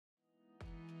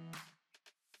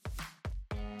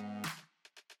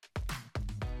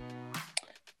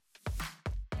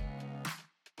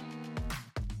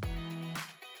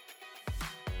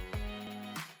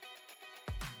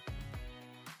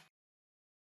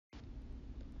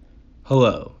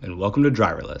Hello, and welcome to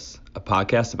Driverless, a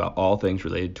podcast about all things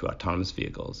related to autonomous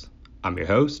vehicles. I'm your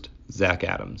host, Zach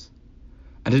Adams.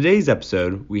 On today's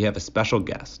episode, we have a special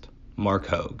guest, Mark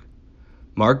Hogue.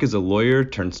 Mark is a lawyer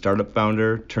turned startup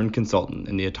founder turned consultant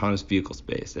in the autonomous vehicle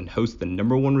space and hosts the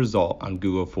 #1 result on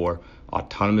Google for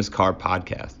Autonomous Car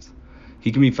Podcasts.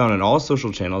 He can be found on all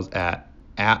social channels at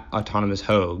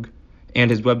 @AutonomousHogue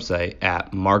and his website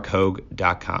at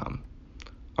markhogue.com.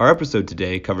 Our episode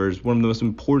today covers one of the most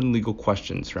important legal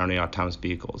questions surrounding autonomous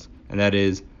vehicles, and that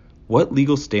is, what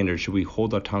legal standards should we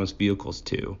hold autonomous vehicles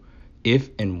to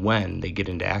if and when they get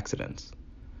into accidents?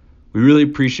 We really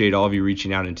appreciate all of you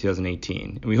reaching out in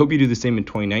 2018, and we hope you do the same in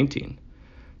 2019.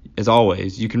 As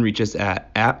always, you can reach us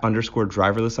at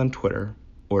 @_driverless on Twitter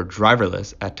or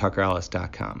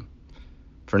driverless@tuckerellis.com.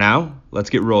 For now, let's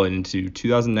get rolling into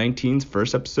 2019's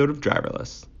first episode of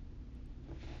Driverless.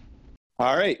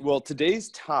 All right. Well, today's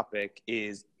topic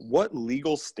is, what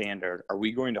legal standard are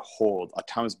we going to hold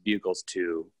autonomous vehicles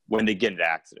to when they get into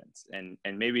accidents? And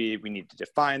maybe we need to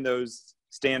define those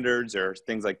standards or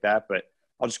things like that. But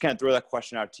I'll just kind of throw that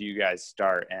question out to you guys to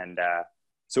start. And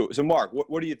so Mark,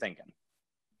 what are you thinking?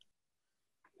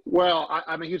 Well,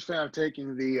 I'm a huge fan of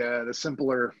taking the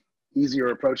simpler, easier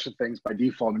approach to things by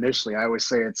default initially. I always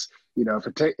say it's,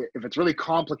 if it's really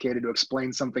complicated to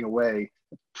explain something away,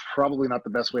 it's probably not the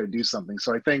best way to do something.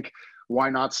 So I think, why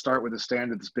not start with a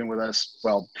standard that's been with us,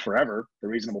 well, forever, the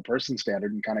reasonable person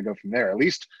standard, and kind of go from there, at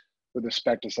least with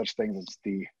respect to such things as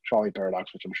the trolley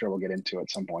paradox, which I'm sure we'll get into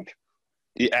at some point.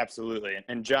 Yeah, absolutely.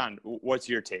 And John, what's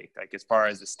your take, like, as far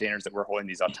as the standards that we're holding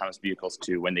these autonomous vehicles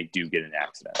to when they do get in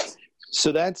accidents?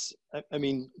 So that's,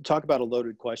 talk about a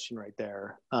loaded question right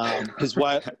there. Because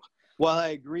while I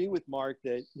agree with Mark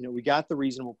that, we got the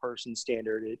reasonable person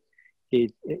standard,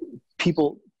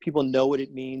 people know what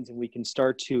it means, and we can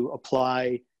start to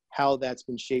apply how that's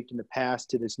been shaped in the past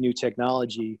to this new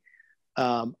technology.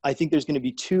 I think there's going to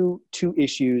be two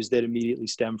issues that immediately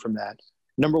stem from that.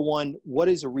 Number one, what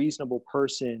does a reasonable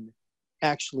person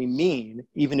actually mean,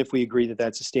 even if we agree that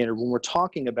that's a standard, when we're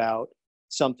talking about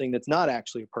something that's not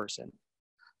actually a person?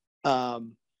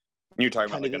 You're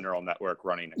talking about like a neural network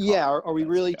running. Yeah. Are we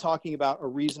really talking about a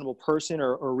reasonable person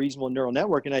or a reasonable neural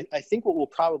network? And I think what we'll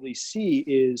probably see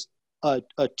is a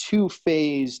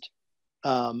two-phased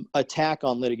attack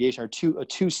on litigation, or a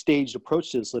two-staged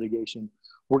approach to this litigation.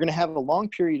 We're going to have a long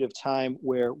period of time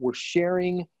where we're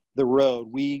sharing the road.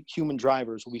 We human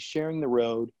drivers will be sharing the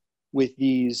road with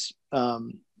these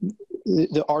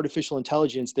the artificial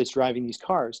intelligence that's driving these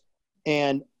cars.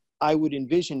 And I would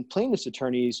envision plaintiffs'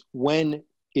 attorneys, when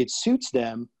it suits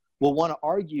them, will want to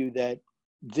argue that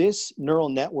this neural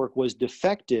network was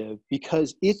defective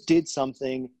because it did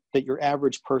something that your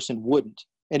average person wouldn't.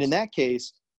 And in that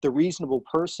case, the reasonable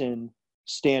person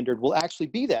standard will actually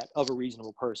be that of a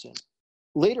reasonable person.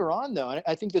 Later on, though,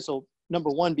 I think this will,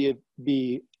 number one,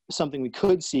 be something we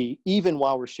could see even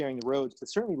while we're sharing the roads, but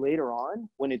certainly later on,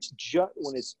 when it's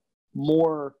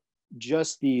more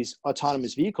just these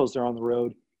autonomous vehicles that are on the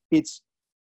road,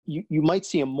 you might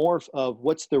see a morph of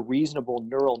what's the reasonable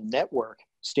neural network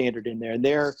standard in there. And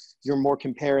there you're more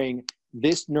comparing,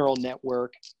 this neural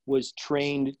network was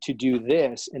trained to do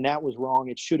this, and that was wrong.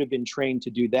 It should have been trained to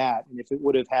do that. And if it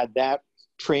would have had that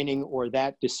training or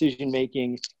that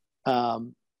decision-making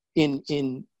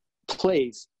in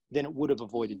place, then it would have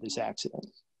avoided this accident.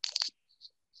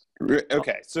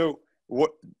 Okay, so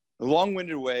what a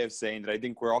long-winded way of saying that I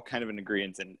think we're all kind of in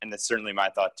agreement, and that's certainly my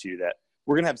thought too, that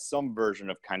we're going to have some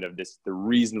version of kind of the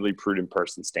reasonably prudent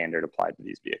person standard applied to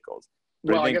these vehicles.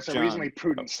 But well, I guess John, a reasonably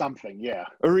prudent something, yeah.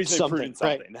 A reasonably prudent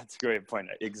something. Right. That's a great point.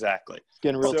 Exactly.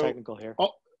 Getting real technical here.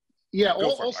 Yeah.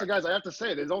 Also, guys, I have to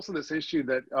say, there's also this issue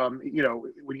that,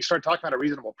 when you start talking about a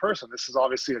reasonable person, this is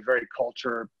obviously a very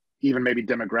culture, even maybe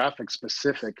demographic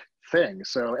specific thing.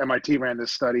 So MIT ran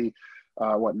this study,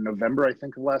 in November, I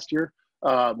think, of last year,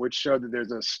 which showed that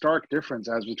there's a stark difference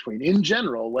as between, in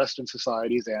general, Western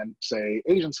societies and, say,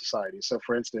 Asian societies. So,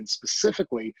 for instance,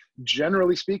 specifically,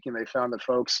 generally speaking, they found that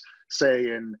folks, say,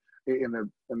 in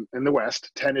the West,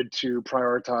 tended to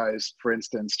prioritize, for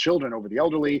instance, children over the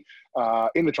elderly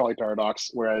in the trolley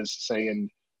paradox, whereas, say, in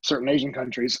certain Asian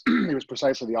countries, it was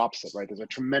precisely the opposite, right? There's a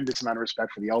tremendous amount of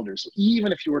respect for the elders. So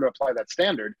even if you were to apply that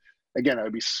standard, again, it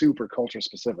would be super culture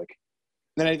specific.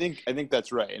 And I think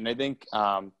that's right. And I think,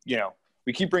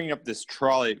 we keep bringing up this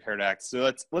trolley paradox, so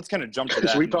let's kind of jump to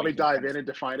that. So we probably dive in and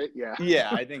define it. Yeah.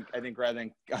 Yeah, I think rather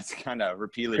than us kind of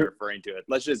repeatedly referring to it,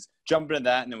 let's just jump into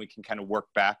that, and then we can kind of work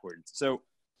backwards. So,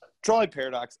 trolley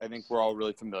paradox, I think we're all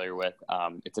really familiar with.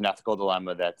 It's an ethical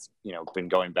dilemma that's been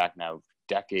going back now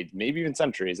decades, maybe even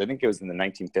centuries. I think it was in the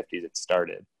 1950s it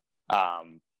started.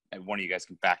 and one of you guys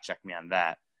can fact check me on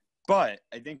that. But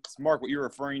I think, Mark, what you're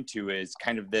referring to is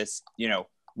kind of this,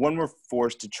 when we're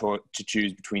forced to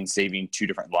choose between saving two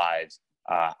different lives,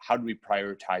 how do we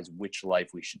prioritize which life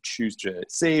we should choose to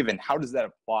save? And how does that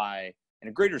apply in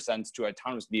a greater sense to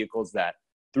autonomous vehicles that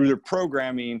through their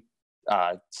programming,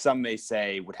 some may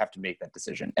say would have to make that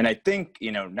decision? And I think,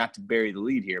 not to bury the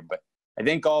lead here, but I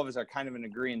think all of us are kind of in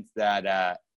agreement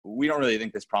that we don't really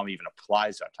think this problem even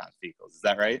applies to autonomous vehicles. Is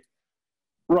that right?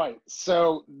 Right.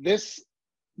 So this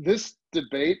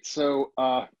debate,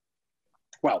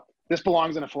 this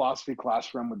belongs in a philosophy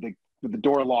classroom with the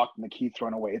door locked and the key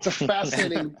thrown away. It's a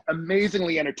fascinating,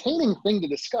 amazingly entertaining thing to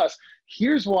discuss.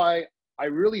 Here's why I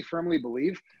really firmly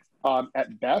believe,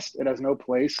 at best, it has no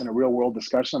place in a real world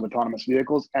discussion of autonomous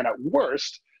vehicles. And at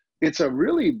worst, it's a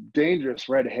really dangerous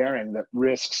red herring that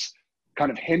risks kind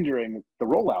of hindering the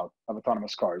rollout of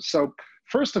autonomous cars. So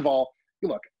first of all,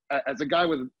 look, as a guy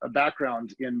with a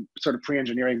background in sort of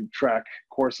pre-engineering track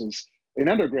courses in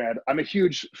undergrad, I'm a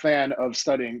huge fan of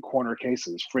studying corner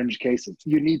cases, fringe cases.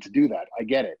 You need to do that. I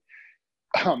get it.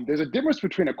 There's a difference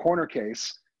between a corner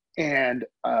case and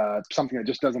something that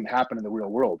just doesn't happen in the real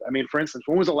world. I mean, for instance,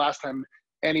 when was the last time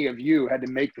any of you had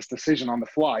to make this decision on the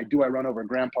fly? Do I run over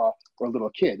grandpa or a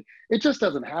little kid? It just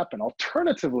doesn't happen.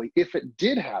 Alternatively, if it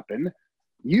did happen,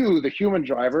 you, the human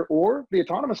driver or the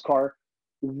autonomous car,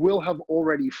 will have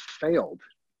already failed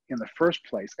in the first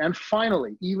place. And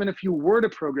finally, even if you were to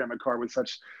program a car with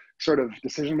such sort of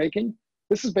decision making,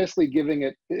 this is basically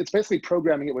it's basically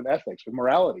programming it with ethics, with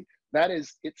morality. That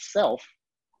is itself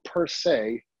per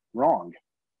se wrong.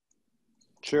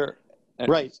 Sure.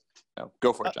 Right. No,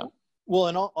 go for it, John. Well,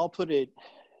 and I'll put it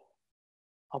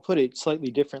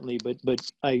slightly differently, but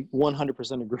I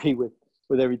 100% agree with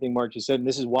everything Mark just said. And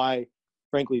this is why,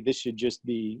 frankly, this should just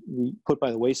be put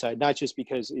by the wayside, not just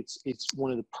because it's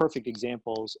one of the perfect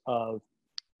examples of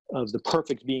the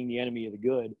perfect being the enemy of the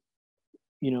good.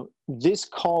 This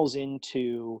calls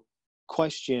into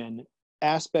question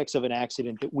aspects of an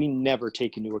accident that we never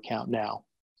take into account now.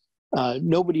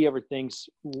 Nobody ever thinks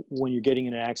when you're getting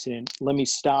in an accident, let me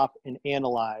stop and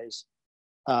analyze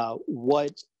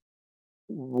what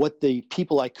the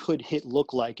people I could hit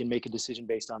look like and make a decision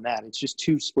based on that. It's just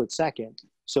 2 split seconds.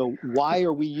 So why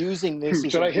are we using this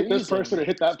as Should I hit this person or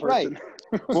hit that person?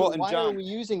 Right. Well, why are we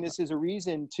using this as a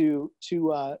reason to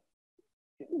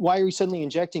why are we suddenly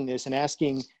injecting this and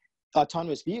asking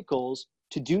autonomous vehicles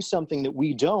to do something that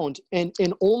we don't, and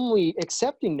only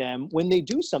accepting them when they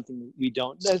do something that we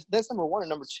don't? That's number one. And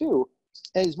number two,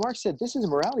 as Mark said, this is a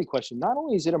morality question. Not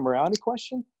only is it a morality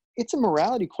question, it's a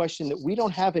morality question that we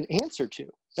don't have an answer to.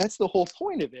 That's the whole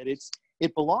point of it.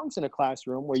 It belongs in a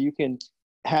classroom where you can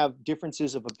have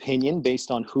differences of opinion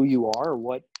based on who you are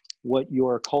or what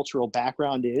your cultural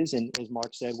background is. And as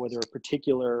Mark said, whether a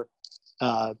particular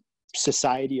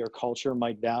society or culture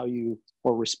might value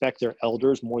or respect their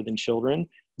elders more than children.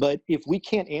 But if we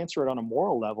can't answer it on a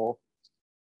moral level,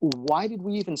 why did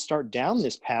we even start down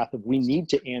this path of we need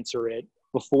to answer it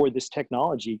before this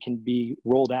technology can be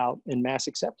rolled out and mass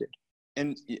accepted?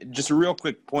 And just a real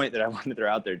quick point that I wanted to throw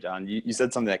out there, John, you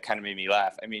said something that kind of made me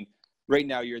laugh. I mean, right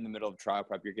now you're in the middle of trial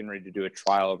prep. You're getting ready to do a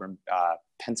trial over in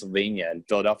Pennsylvania and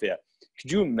Philadelphia.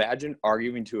 Could you imagine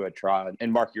arguing to a trial?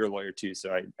 And Mark, you're a lawyer too,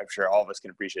 so I'm sure all of us can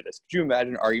appreciate this. Could you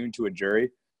imagine arguing to a jury?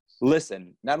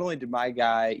 Listen, not only did my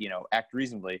guy, act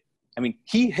reasonably, I mean,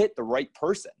 he hit the right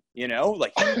person,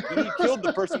 like he killed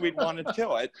the person we'd wanted to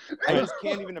kill. I just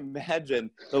can't even imagine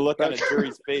the look on a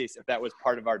jury's face if that was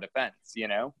part of our defense,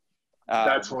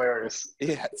 That's hilarious.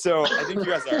 Yeah, so I think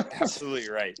you guys are absolutely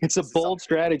right. It's a bold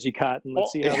strategy, Cotton.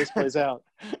 Let's see how this plays out.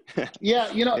 Yeah,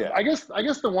 I guess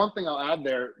the one thing I'll add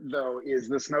there, though, is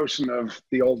this notion of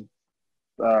the old,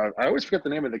 I always forget the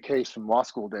name of the case from law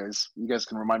school days. You guys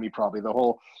can remind me probably, the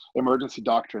whole emergency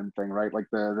doctrine thing, right? Like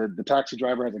the taxi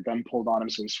driver has a gun pulled on him,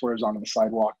 so he swerves onto the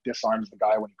sidewalk, disarms the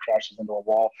guy when he crashes into a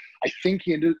wall. I think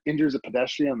he injures a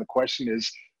pedestrian, and the question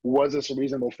is, was this a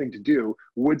reasonable thing to do?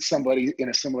 Would somebody in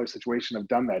a similar situation have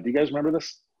done that? Do you guys remember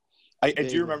this? I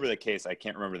do remember the case. I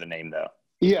can't remember the name, though.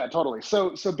 Yeah, totally.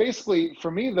 So basically,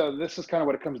 for me, though, this is kind of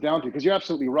what it comes down to, because you're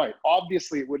absolutely right.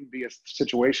 Obviously, it wouldn't be a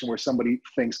situation where somebody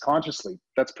thinks consciously.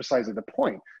 That's precisely the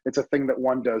point. It's a thing that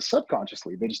one does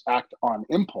subconsciously. They just act on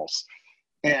impulse.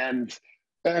 And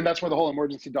that's where the whole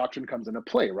emergency doctrine comes into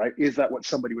play, right? Is that what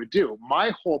somebody would do?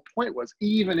 My whole point was,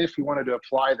 even if you wanted to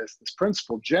apply this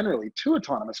principle generally to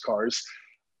autonomous cars,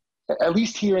 at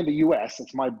least here in the US,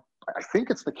 I think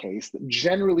it's the case that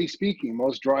generally speaking,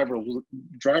 most drivers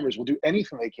will do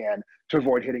anything they can to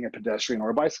avoid hitting a pedestrian or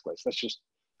a bicyclist. That's just,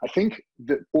 I think,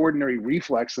 the ordinary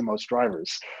reflex of most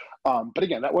drivers. But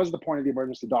again, that was the point of the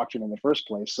emergency doctrine in the first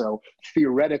place. So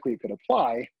theoretically, it could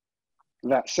apply.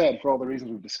 That said, for all the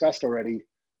reasons we've discussed already,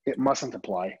 it mustn't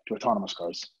apply to autonomous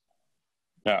cars.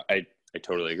 No, I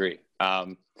totally agree.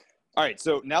 All right,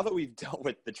 so now that we've dealt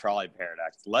with the trolley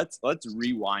paradox, let's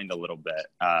rewind a little bit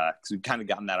because we've kind of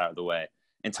gotten that out of the way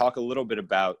and talk a little bit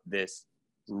about this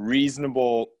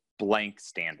reasonable blank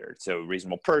standard. So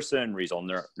reasonable person,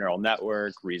 reasonable neural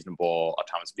network, reasonable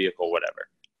autonomous vehicle, whatever.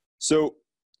 So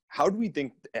how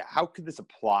could this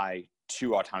apply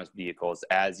to autonomous vehicles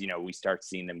as, we start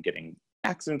seeing them getting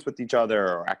accidents with each other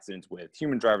or accidents with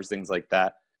human drivers, things like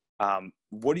that?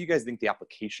 What do you guys think the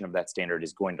application of that standard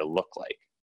is going to look like?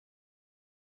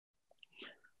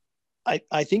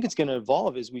 I think it's going to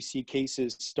evolve as we see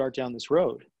cases start down this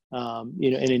road. And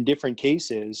in different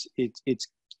cases,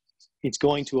 it's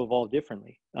going to evolve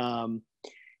differently.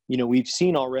 We've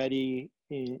seen already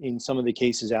in some of the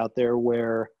cases out there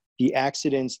where the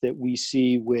accidents that we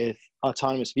see with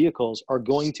autonomous vehicles are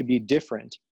going to be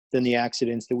different than the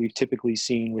accidents that we've typically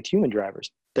seen with human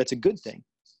drivers. That's a good thing.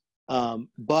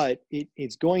 But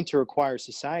it's going to require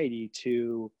society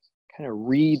to kind of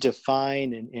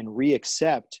redefine and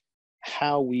reaccept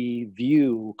how we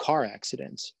view car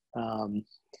accidents. And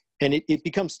it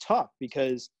becomes tough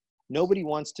because nobody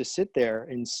wants to sit there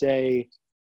and say,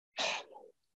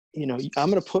 I'm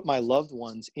going to put my loved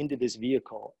ones into this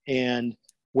vehicle. And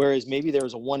whereas maybe there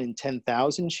was a 1 in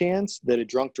 10,000 chance that a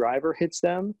drunk driver hits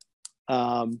them,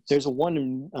 there's a 1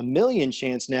 in a million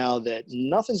chance now that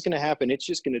nothing's going to happen. It's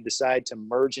just going to decide to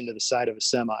merge into the side of a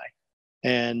semi.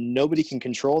 And nobody can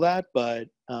control that, but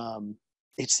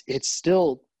it's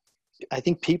still, I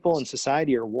think people in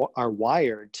society are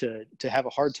wired to have a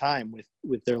hard time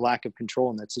with their lack of control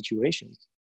in that situation.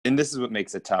 And this is what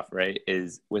makes it tough, right?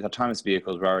 Is with autonomous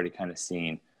vehicles, we're already kind of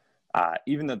seeing,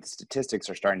 even though the statistics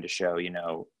are starting to show,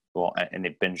 and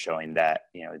they've been showing that,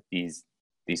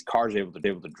 these cars are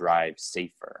able to drive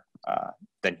safer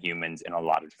than humans in a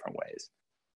lot of different ways.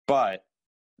 But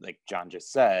like John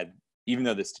just said, even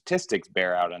though the statistics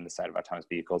bear out on the side of autonomous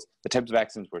vehicles, the types of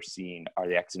accidents we're seeing are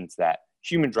the accidents that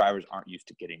human drivers aren't used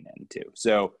to getting into.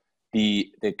 So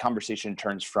the conversation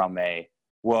turns from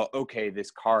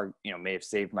this car, may have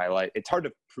saved my life. It's hard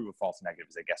to prove a false negative,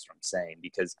 is I guess what I'm saying,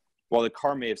 because while the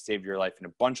car may have saved your life in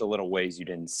a bunch of little ways you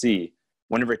didn't see,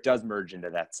 whenever it does merge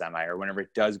into that semi or whenever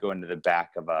it does go into the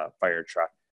back of a fire truck,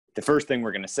 the first thing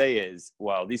we're going to say is,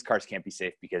 well, these cars can't be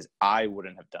safe because I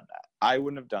wouldn't have done that. I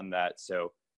wouldn't have done that.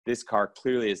 So this car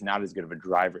clearly is not as good of a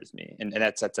driver as me. And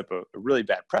that sets up a really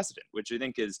bad precedent, which I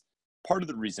think is part of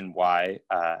the reason why,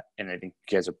 and I think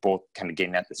you guys are both kind of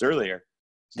getting at this earlier,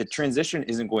 the transition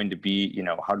isn't going to be,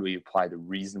 how do we apply the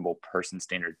reasonable person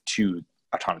standard to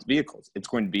autonomous vehicles? It's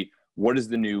going to be, what is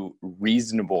the new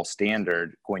reasonable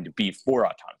standard going to be for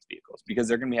autonomous vehicles? Because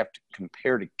they're going to have to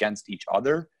compare it against each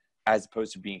other as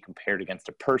opposed to being compared against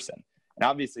a person. And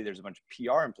obviously there's a bunch of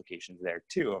PR implications there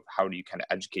too of how do you kind of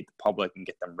educate the public and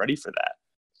get them ready for that.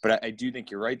 But I do think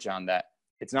you're right, John, that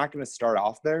it's not going to start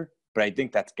off there, but I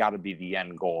think that's got to be the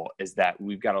end goal, is that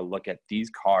we've got to look at these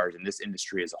cars and this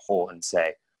industry as a whole and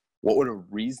say, what would a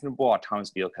reasonable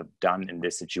autonomous vehicle have done in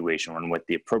this situation? One with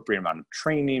the appropriate amount of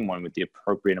training, one with the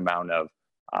appropriate amount of,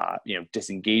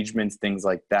 disengagements, things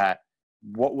like that.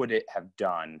 What would it have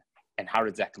done? And how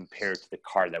does that compare to the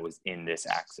car that was in this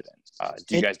accident?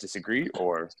 Do you guys disagree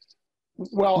or?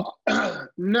 Well,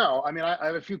 no. I mean, I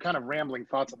have a few kind of rambling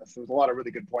thoughts on this. There's a lot of really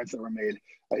good points that were made.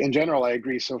 In general, I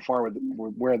agree so far with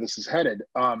where this is headed.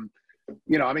 I'm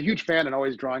a huge fan and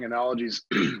always drawing analogies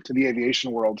to the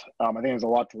aviation world. I think there's a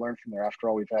lot to learn from there. After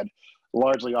all, we've had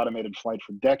largely automated flight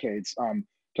for decades.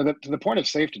 To the point of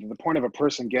safety, to the point of a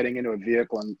person getting into a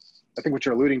vehicle, and I think what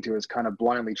you're alluding to is kind of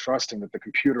blindly trusting that the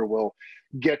computer will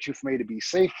get you from A to B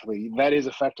safely. That is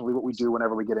effectively what we do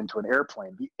whenever we get into an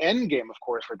airplane. The end game, of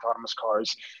course, for autonomous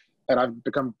cars, and I've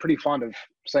become pretty fond of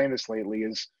saying this lately,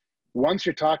 is once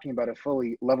you're talking about a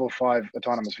fully level 5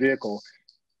 autonomous vehicle,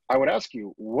 I would ask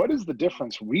you, what is the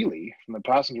difference really from the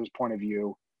passenger's point of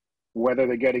view, whether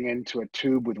they're getting into a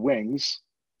tube with wings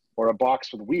or a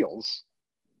box with wheels,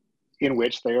 in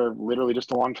which they are literally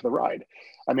just along for the ride?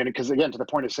 I mean, because again, to the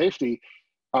point of safety,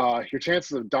 your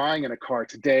chances of dying in a car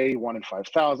today, 1 in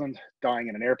 5,000, dying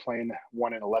in an airplane,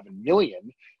 1 in 11 million.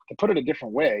 To put it a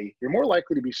different way, you're more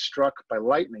likely to be struck by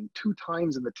lightning 2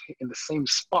 times in the same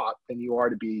spot than you are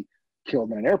to be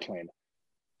killed in an airplane.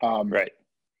 Right.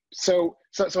 So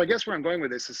I guess where I'm going with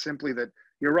this is simply that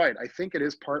you're right. I think it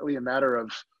is partly a matter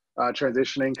of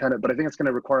transitioning but I think it's going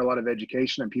to require a lot of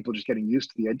education and people just getting used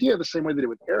to the idea the same way they did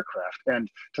with aircraft. And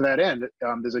to that end,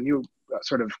 there's a new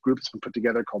sort of group that's been put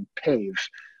together called PAVE,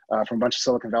 from a bunch of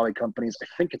Silicon Valley companies. I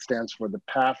think it stands for the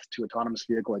Path to Autonomous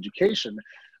Vehicle Education.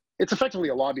 It's effectively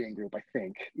a lobbying group, I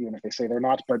think, even if they say they're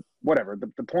not, but whatever.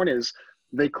 The point is,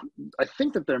 I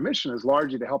think that their mission is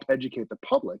largely to help educate the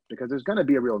public, because there's going to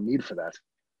be a real need for that.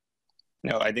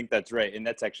 No, I think that's right. And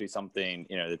that's actually something,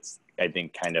 that's, I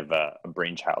think, kind of a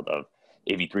brainchild of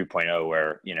AV 3.0,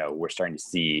 where, we're starting to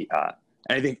see, and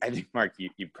I think, Mark,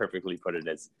 you perfectly put it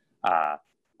as,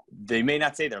 they may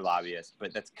not say they're lobbyists,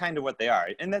 but that's kind of what they are.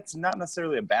 And that's not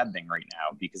necessarily a bad thing right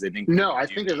now, because I think... No, I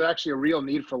think there's actually a real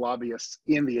need for lobbyists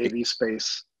in the AV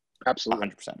space. Absolutely.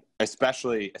 100%.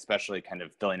 Especially kind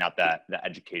of filling out the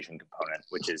education component,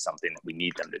 which is something that we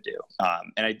need them to do.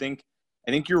 And I think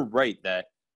you're right that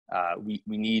we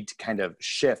need to kind of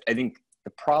shift. I think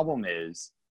the problem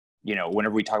is,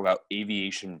 whenever we talk about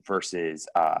aviation versus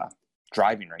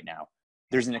driving right now,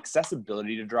 there's an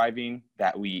accessibility to driving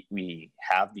that we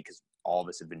have because all of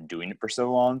us have been doing it for so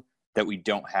long, that we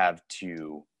don't have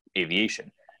to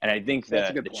aviation. And I think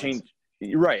that the change,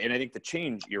 you're right. And I think the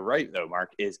change, you're right though,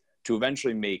 Mark, is to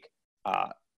eventually make,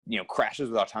 crashes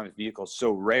with autonomous vehicles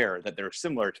so rare that they're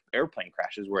similar to airplane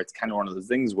crashes, where it's kind of one of those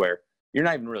things where you're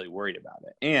not even really worried about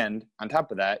it. And on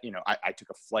top of that, I took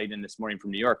a flight in this morning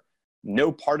from New York. No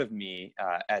part of me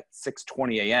at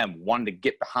 6:20 a.m. wanted to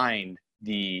get behind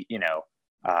the,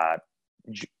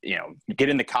 get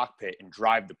in the cockpit and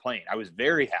drive the plane. I was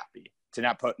very happy to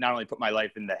not only put my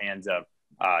life in the hands of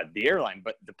the airline,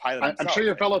 but the pilot himself. I'm sure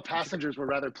your fellow passengers were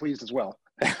rather pleased as well.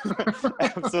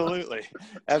 Absolutely.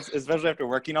 Especially after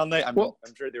working all night. I'm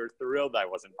sure they were thrilled I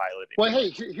wasn't piloting. Well,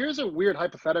 hey, here's a weird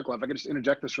hypothetical. If I could just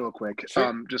interject this real quick,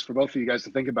 sure. Just for both of you guys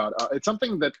to think about. It's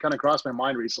something that kind of crossed my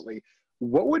mind recently.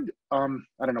 What would, I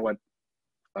don't know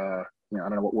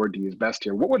what word to use best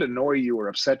here. What would annoy you or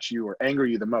upset you or anger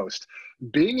you the most?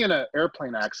 Being in an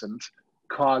airplane accident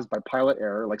caused by pilot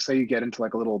error, like say you get into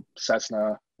like a little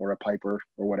Cessna or a Piper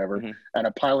or whatever, mm-hmm.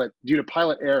 and due to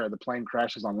pilot error, the plane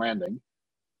crashes on landing.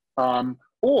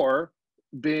 Or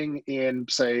being in,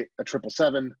 say, a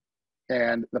 777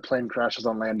 and the plane crashes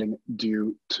on landing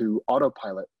due to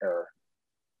autopilot error.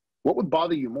 What would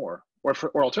bother you more? Or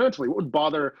alternatively, what would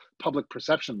bother public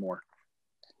perception more?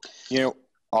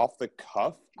 Off the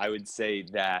cuff, I would say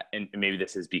that, and maybe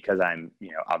this is because I'm,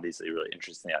 obviously really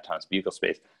interested in the autonomous vehicle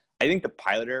space. I think the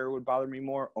pilot error would bother me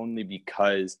more, only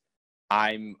because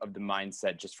I'm of the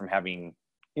mindset, just from having,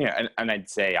 and I'd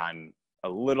say I'm a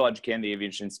little educated in the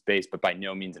aviation space, but by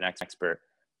no means an expert.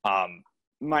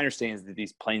 My understanding is that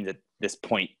these planes at this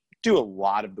point do a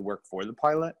lot of the work for the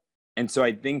pilot. And so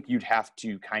I think you'd have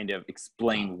to kind of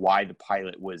explain why the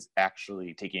pilot was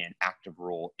actually taking an active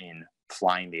role in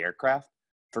flying the aircraft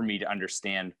for me to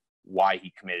understand why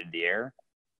he committed the error.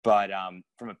 But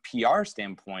from a PR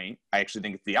standpoint, I actually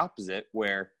think it's the opposite,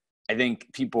 where I think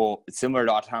people similar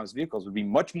to autonomous vehicles would be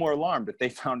much more alarmed if they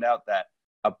found out that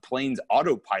a plane's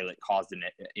autopilot caused and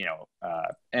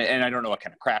I don't know what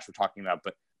kind of crash we're talking about,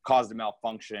 but caused a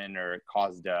malfunction or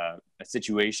caused a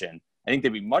situation. I think they'd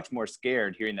be much more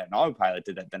scared hearing that an autopilot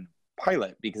did that than a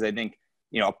pilot, because I think,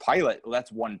 a pilot,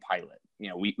 that's one pilot.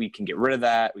 We can get rid of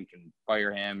that. We can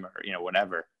fire him or,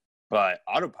 whatever. But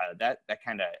autopilot, that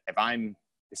kind of, if I'm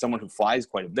someone who flies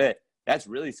quite a bit, that's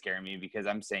really scaring me, because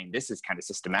I'm saying this is kind of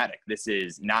systematic. This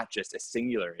is not just a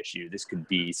singular issue. This could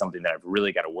be something that I've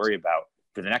really got to worry about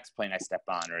for the next plane I step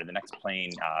on, or the next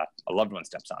plane a loved one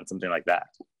steps on, something like that.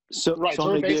 So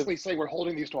we're basically saying we're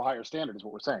holding these to a higher standard is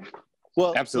what we're saying.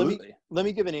 Well, absolutely. Let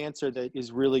me give an answer that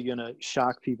is really going to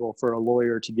shock people for a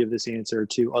lawyer to give this answer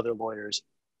to other lawyers.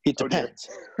 It depends.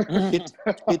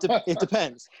 It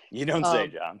depends. You don't say,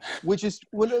 John. Which is,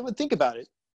 think about it.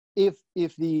 If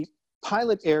the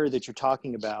pilot error that you're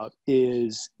talking about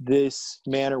is this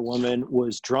man or woman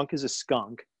was drunk as a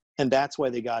skunk, and that's why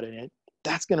they got in it,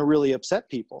 that's going to really upset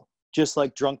people. Just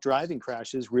like drunk driving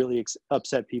crashes really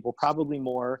upset people, probably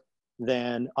more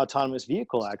than autonomous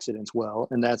vehicle accidents will.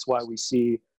 And that's why we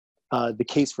see the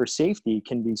case for safety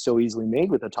can be so easily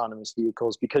made with autonomous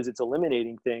vehicles, because it's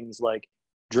eliminating things like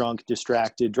drunk,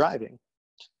 distracted driving.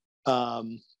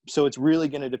 So it's really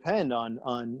going to depend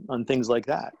on things like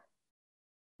that.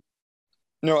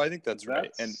 No, I think that's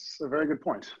right. And a very good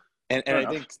point. And I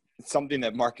think something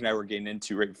that Mark and I were getting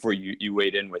into right before you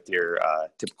weighed in with your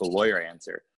typical lawyer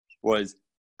answer was,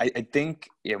 I think,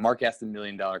 Mark asked the $1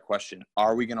 million question: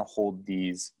 are we going to hold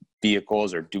these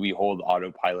vehicles, or do we hold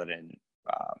autopilot and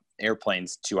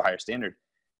airplanes to a higher standard?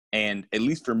 And at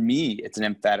least for me, it's an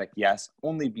emphatic yes,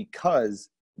 only because,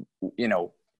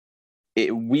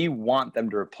 we want them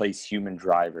to replace human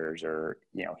drivers or,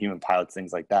 human pilots,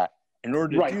 things like that. In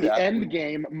order to do that, the end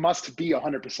game must be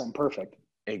 100% perfect.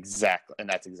 Exactly. And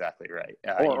that's exactly right.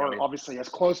 Or obviously as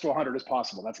close to 100 as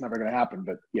possible. That's never going to happen,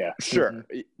 but yeah. Sure.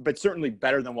 Mm-hmm. But certainly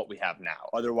better than what we have now.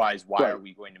 Otherwise, why are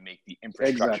we going to make the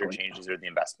infrastructure changes or the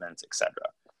investments, et cetera?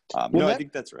 I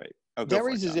think that's right. That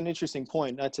raises an interesting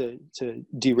point, not to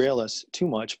derail us too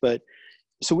much, but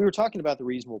so we were talking about the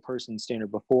reasonable person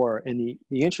standard before, and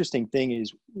the interesting thing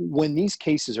is when these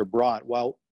cases are brought,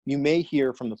 while you may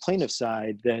hear from the plaintiff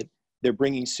side that they're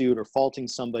bringing suit or faulting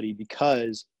somebody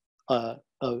because an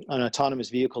autonomous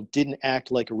vehicle didn't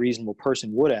act like a reasonable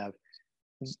person would have,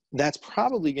 that's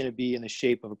probably going to be in the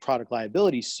shape of a product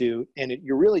liability suit. And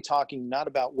you're really talking not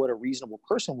about what a reasonable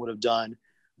person would have done,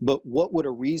 but what would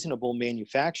a reasonable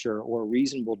manufacturer or a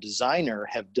reasonable designer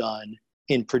have done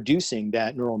in producing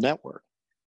that neural network.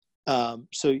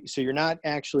 So you're not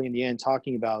actually in the end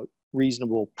talking about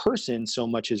reasonable person so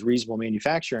much as reasonable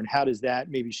manufacturer, and how does that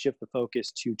maybe shift the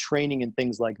focus to training and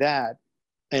things like that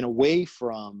and away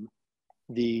from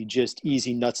the just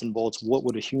easy nuts and bolts, what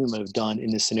would a human have done in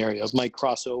this scenario? It might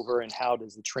cross over, and how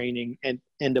does the training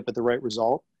end up at the right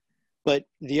result? But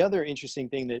the other interesting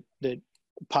thing that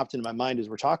popped into my mind as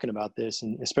we're talking about this,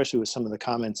 and especially with some of the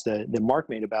comments that Mark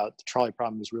made about the trolley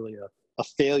problem is really a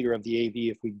failure of the AV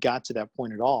if we got to that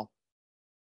point at all.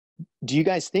 Do you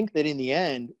guys think that in the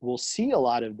end we'll see a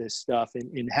lot of this stuff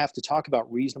and have to talk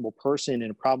about reasonable person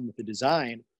and a problem with the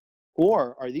design?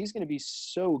 Or are these going to be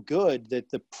so good that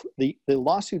the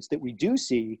lawsuits that we do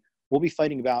see will be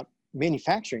fighting about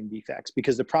manufacturing defects,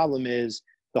 because the problem is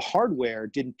the hardware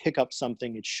didn't pick up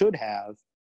something it should have,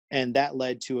 and that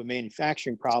led to a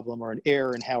manufacturing problem or an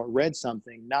error in how it read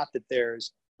something, not that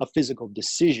there's a physical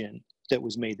decision that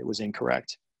was made that was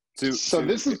incorrect. So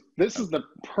this is the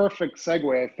perfect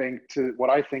segue, I think, to what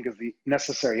I think is the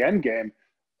necessary end game.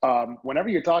 Whenever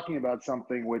you're talking about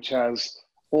something which has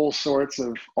all sorts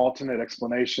of alternate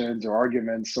explanations or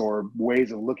arguments or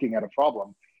ways of looking at a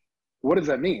problem, what does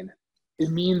that mean? It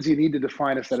means you need to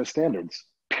define a set of standards,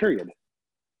 period.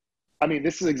 I mean,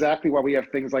 this is exactly why we have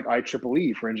things like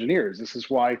IEEE for engineers. This is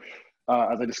why,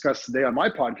 as I discussed today on my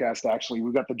podcast, actually,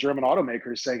 we've got the German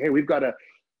automakers saying, hey, we've got to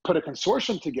put a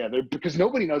consortium together because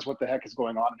nobody knows what the heck is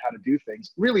going on and how to do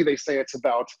things. Really, they say it's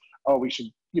about, we should,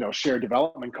 share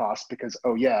development costs because,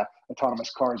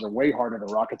 autonomous cars are way harder than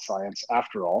rocket science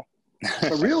after all.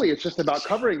 But really, it's just about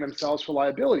covering themselves for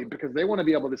liability because they want to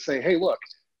be able to say, hey, look,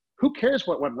 who cares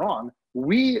what went wrong?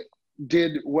 We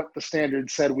did what the standard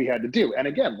said we had to do. And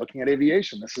again, looking at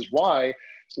aviation, this is why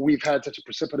we've had such a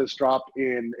precipitous drop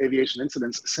in aviation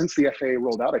incidents since the FAA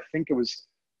rolled out. I think it was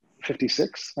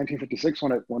 1956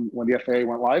 when the FAA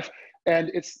went live. And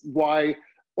it's why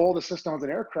all the systems in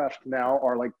aircraft now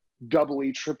are like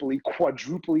doubly, triply,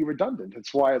 quadruply redundant.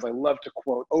 It's why, as I love to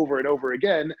quote over and over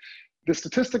again, the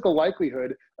statistical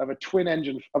likelihood of a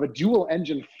dual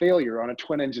engine failure on a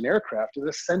twin engine aircraft is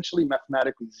essentially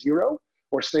mathematically zero,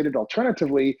 or stated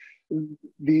alternatively,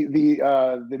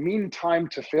 the mean time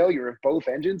to failure of both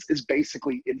engines is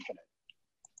basically infinite.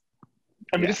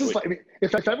 I mean, this is like,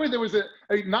 if ever there was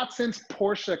not since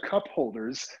Porsche cup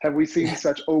holders have we seen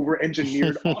such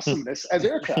over-engineered awesomeness as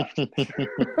aircraft.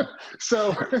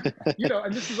 So,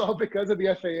 and this is all because of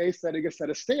the FAA setting a set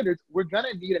of standards. We're going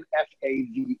to need an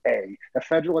FAVA, a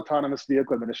Federal Autonomous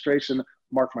Vehicle Administration,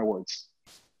 mark my words.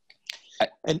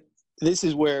 And this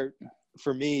is where,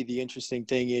 for me, the interesting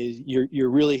thing is you're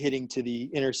really hitting to the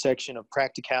intersection of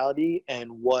practicality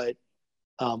and what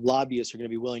lobbyists are going to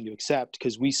be willing to accept,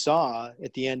 because we saw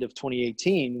at the end of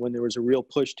 2018 when there was a real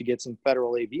push to get some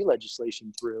federal AV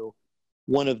legislation through,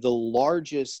 one of the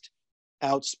largest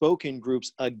outspoken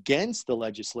groups against the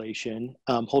legislation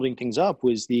holding things up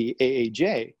was the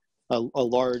AAJ, a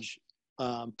large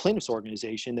plaintiffs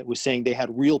organization that was saying they had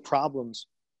real problems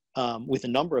with a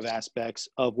number of aspects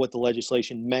of what the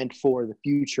legislation meant for the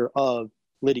future of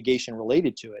litigation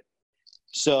related to it.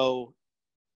 So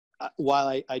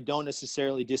while I don't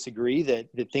necessarily disagree that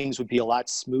things would be a lot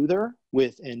smoother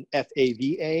with an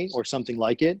FAVA or something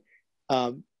like it,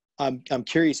 I'm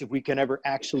curious if we can ever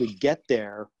actually get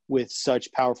there with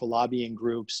such powerful lobbying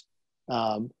groups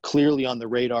clearly on the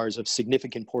radars of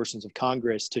significant portions of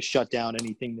Congress to shut down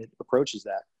anything that approaches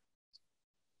that.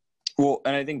 Well,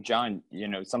 and I think, John,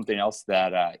 something else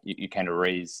that you kind of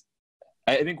raised,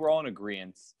 I think we're all in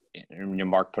agreement, and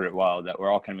Mark put it well, that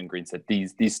we're all kind of in agreement that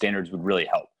these standards would really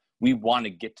help. We want to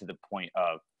get to the point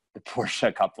of the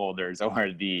Porsche cup holders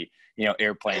or the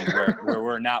airplanes where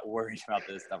we're not worried about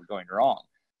this stuff going wrong.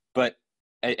 But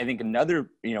I think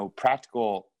another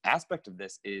practical aspect of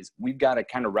this is we've got to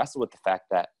kind of wrestle with the fact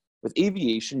that with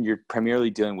aviation, you're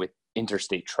primarily dealing with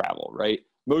interstate travel, right?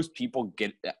 most people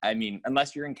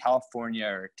unless you're in California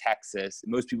or Texas,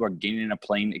 most people are getting in a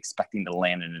plane expecting to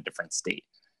land in a different state.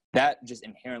 That just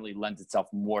inherently lends itself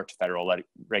more to federal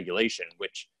regulation,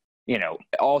 which,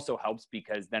 also helps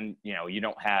because then, you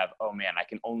don't have, oh man, I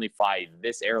can only fly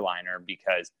this airliner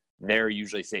because they're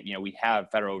usually safe. We have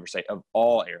federal oversight of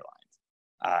all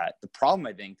airlines. The problem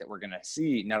I think that we're going to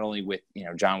see, not only with,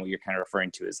 John, what you're kind of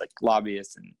referring to is like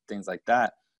lobbyists and things like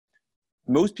that,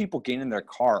 most people getting in their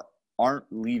car aren't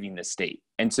leaving the state.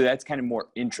 And so that's kind of more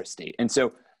intrastate. And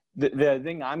so the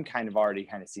thing I'm kind of already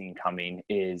kind of seeing coming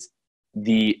is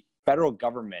the federal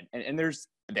government, and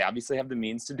they obviously have the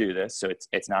means to do this, so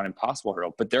it's not impossible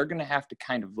hurdle, but they're going to have to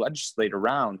kind of legislate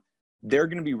around. They're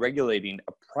going to be regulating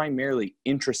a primarily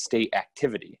intrastate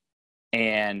activity.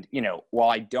 And, while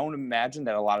I don't imagine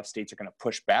that a lot of states are going to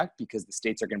push back because the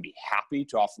states are going to be happy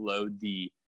to offload the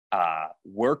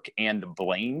work and the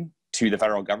blame to the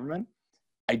federal government,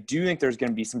 I do think there's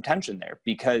going to be some tension there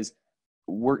because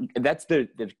that's the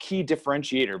key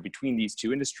differentiator between these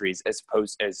two industries as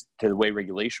opposed as to the way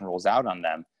regulation rolls out on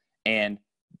them. And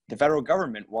the federal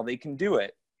government, while they can do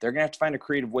it, they're going to have to find a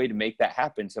creative way to make that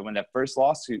happen. So when that first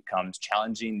lawsuit comes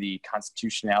challenging the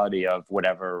constitutionality of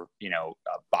whatever,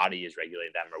 body is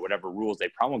regulating them or whatever rules they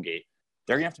promulgate,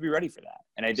 they're going to have to be ready for that.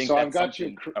 And I think so that's I've got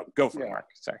something. you. Go for it, Mark.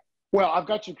 Sorry. Well, I've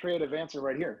got your creative answer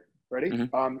right here. Ready?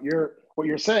 Mm-hmm. What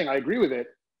you're saying, I agree with it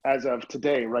as of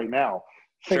today, right now.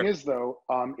 Thing Sure. is, though,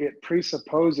 it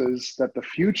presupposes that the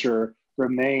future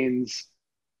remains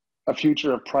a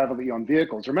future of privately owned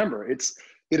vehicles. Remember, it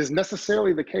is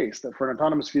necessarily the case that for an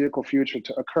autonomous vehicle future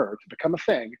to occur, to become a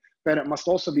thing, then it must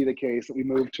also be the case that we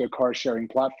move to a car sharing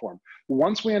platform.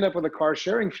 Once we end up with a car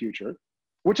sharing future,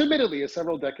 which admittedly is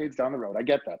several decades down the road, I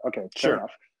get that. Okay, fair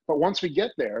enough. But once we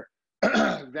get there,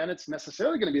 then it's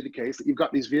necessarily going to be the case that you've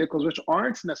got these vehicles which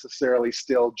aren't necessarily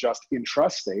still just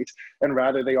intrastate, and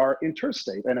rather they are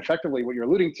interstate. And effectively what you're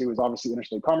alluding to is obviously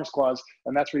interstate commerce clause,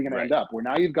 and that's where you're going to end up, where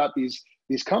now you've got these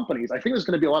companies. I think there's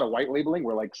going to be a lot of white labeling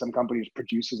where like some companies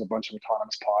produces a bunch of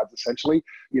autonomous pods essentially.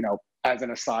 As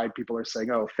an aside, people are saying,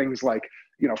 oh, things like,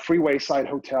 freeway side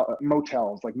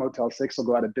motels, like Motel 6 will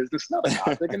go out of business. No, they're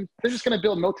not. They're just going to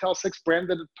build Motel 6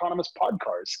 branded autonomous pod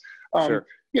cars. Sure.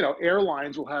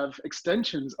 Airlines will have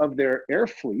extensions of their air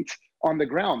fleet on the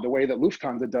ground, the way that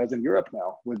Lufthansa does in Europe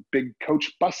now with big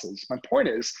coach buses. My point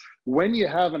is, when you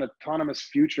have an autonomous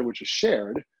future which is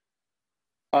shared,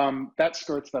 that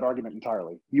skirts that argument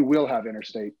entirely. You will have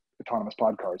interstate autonomous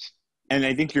pod cars. And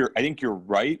I think you're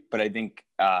right, but I think,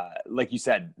 like you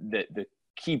said, the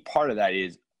key part of that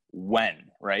is when,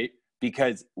 right?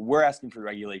 Because we're asking for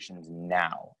regulations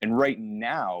now. And right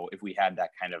now, if we had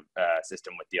that kind of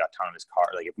system with the autonomous car,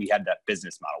 like if we had that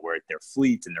business model where they're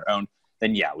fleets and their own,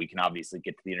 then yeah, we can obviously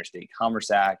get to the Interstate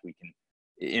Commerce Act. We can,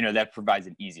 that provides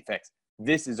an easy fix.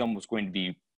 This is almost going to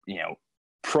be,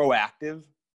 proactive,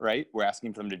 right? We're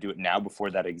asking for them to do it now before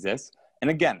that exists. And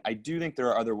again, I do think there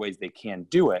are other ways they can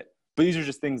do it. But these are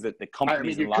just things that the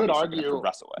companies and lobbyists are going to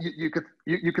wrestle with.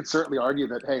 You could certainly argue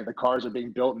that, hey, the cars are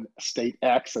being built in state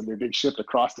X and they're being shipped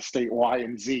across to state Y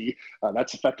and Z.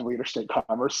 That's effectively interstate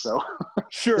commerce. So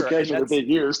sure, they're being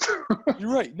used.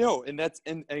 You're right. No,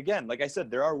 and again, like I said,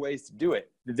 there are ways to do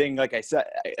it. The thing, like I said,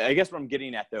 I guess what I'm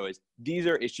getting at though is these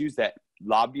are issues that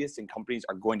lobbyists and companies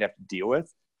are going to have to deal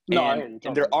with. And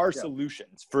there are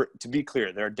solutions. To be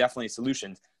clear, there are definitely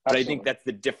solutions. But absolutely. I think that's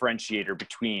the differentiator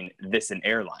between this and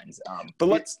airlines. But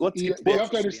let's you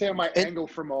have to understand my angle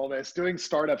from all this. Doing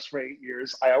startups for 8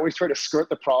 years, I always try to skirt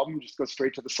the problem, just go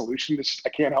straight to the solution. I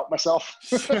can't help myself.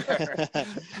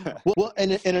 Well,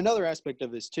 and another aspect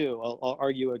of this too, I'll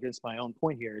argue against my own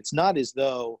point here. It's not as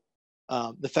though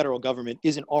the federal government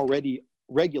isn't already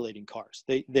regulating cars.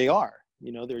 They are.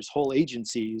 There's whole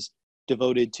agencies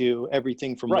devoted to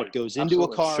everything from what goes into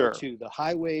a car to the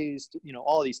highways,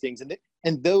 all these things.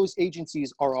 And those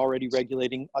agencies are already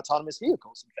regulating autonomous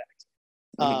vehicles, in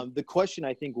fact. The question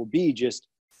I think will be just,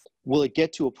 will it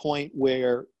get to a point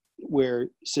where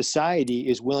society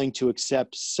is willing to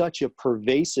accept such a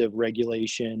pervasive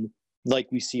regulation like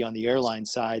we see on the airline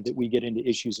side that we get into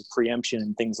issues of preemption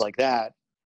and things like that?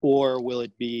 Or will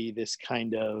it be this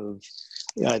kind of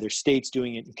either states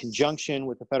doing it in conjunction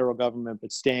with the federal government,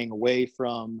 but staying away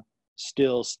from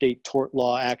still state tort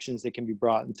law actions that can be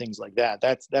brought and things like that?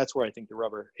 That's where I think the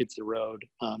rubber hits the road.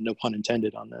 No pun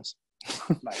intended on this.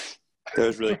 Nice. That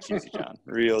was really cheesy, John.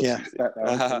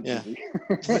 Cheesy.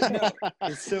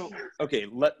 So, okay,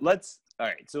 let's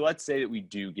say that we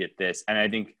do get this, and I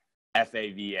think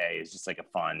FAVA is just like a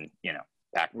fun,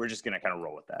 we're just going to kind of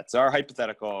roll with that. So our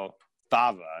hypothetical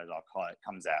FAVA, as I'll call it,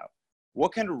 comes out.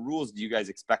 What kind of rules do you guys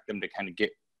expect them to kind of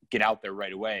get out there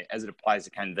right away as it applies to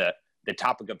kind of the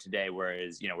topic of today,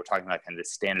 whereas, we're talking about kind of the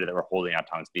standard that we're holding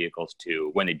autonomous vehicles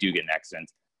to when they do get in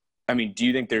accidents. I mean, do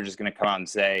you think they're just going to come out and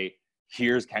say,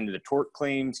 here's kind of the tort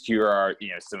claims, here are,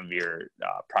 some of your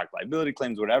product liability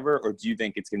claims, whatever? Or do you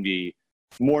think it's going to be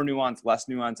more nuance, less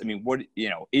nuance? I mean,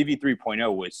 AV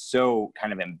 3.0 was so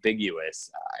kind of ambiguous.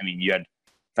 I mean, you had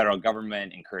federal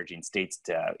government encouraging states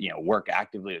to, work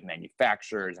actively with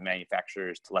manufacturers and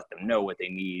manufacturers to let them know what they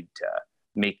need to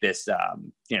make this,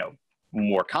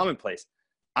 more commonplace.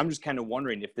 I'm just kind of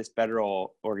wondering, if this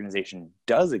federal organization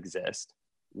does exist,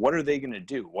 what are they going to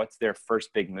do? What's their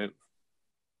first big move?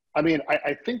 I mean,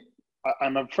 I think,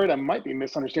 I'm afraid I might be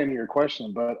misunderstanding your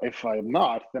question, but if I'm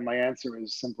not, then my answer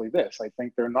is simply this. I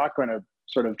think they're not going to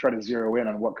sort of try to zero in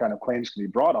on what kind of claims can be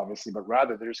brought, obviously, but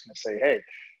rather they're just going to say, hey,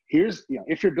 here's,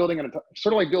 if you're building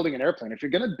sort of like building an airplane, if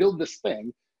you're going to build this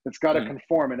thing, it's got to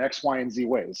conform in X, Y, and Z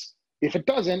ways. If it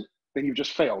doesn't, then you've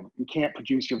just failed. You can't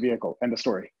produce your vehicle. End of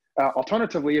story.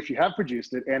 Alternatively, if you have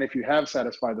produced it and if you have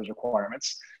satisfied those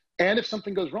requirements, and if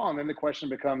something goes wrong, then the question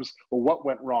becomes, well, what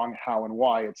went wrong, how and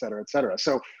why, et cetera, et cetera.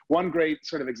 So one great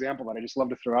sort of example that I just love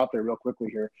to throw out there real quickly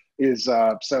here is,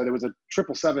 so there was a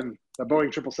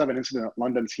Boeing 777 incident at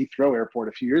London's Heathrow Airport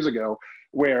a few years ago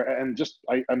where, and just,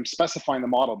 I'm specifying the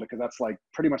model because that's like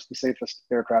pretty much the safest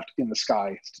aircraft in the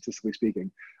sky, statistically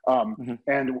speaking.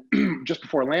 And just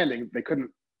before landing, they couldn't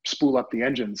spool up the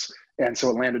engines. And so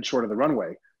it landed short of the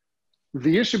runway.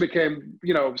 The issue became,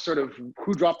 sort of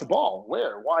who dropped the ball,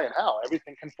 where, why, and how.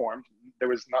 Everything conformed. There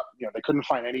was not, they couldn't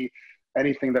find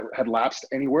anything that had lapsed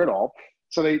anywhere at all.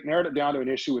 So they narrowed it down to an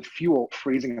issue with fuel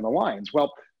freezing in the lines. Well,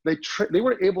 they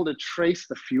were able to trace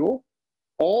the fuel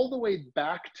all the way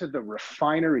back to the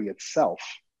refinery itself,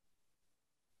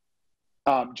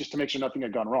 just to make sure nothing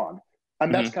had gone wrong.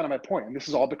 And that's kind of my point. And this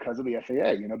is all because of the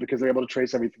FAA, because they're able to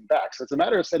trace everything back. So it's a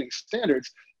matter of setting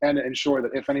standards and ensure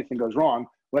that if anything goes wrong,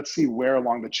 let's see where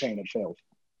along the chain it failed.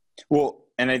 Well,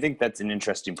 and I think that's an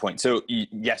interesting point. So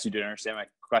yes, you did understand my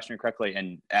question correctly.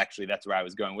 And actually that's where I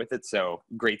was going with it. So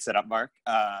great setup, Mark.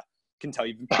 Can tell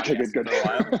you've been podcasting for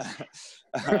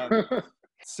a while.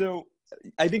 So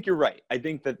I think you're right. I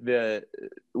think that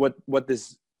what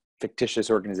this fictitious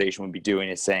organization would be doing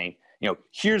is saying,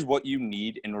 here's what you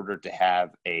need in order to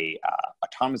have a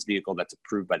autonomous vehicle that's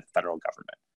approved by the federal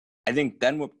government. I think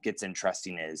then what gets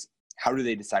interesting is, how do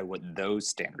they decide what those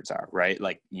standards are, right?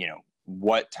 Like,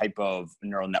 what type of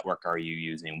neural network are you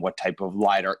using? What type of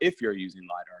LiDAR, if you're using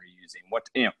LiDAR, are you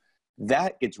using?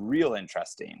 That gets real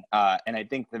interesting. And I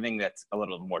think the thing that's a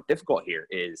little more difficult here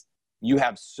is you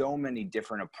have so many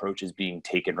different approaches being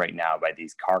taken right now by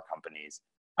these car companies,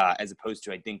 as opposed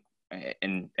to, I think,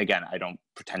 and again, I don't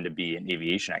pretend to be an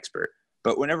aviation expert,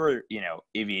 but whenever,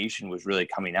 aviation was really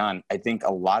coming on, I think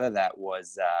a lot of that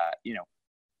was,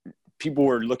 people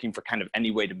were looking for kind of any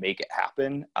way to make it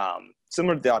happen,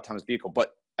 similar to the autonomous vehicle,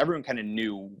 but everyone kind of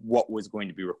knew what was going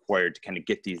to be required to kind of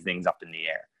get these things up in the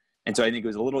air. And so I think it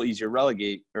was a little easier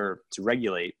to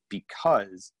regulate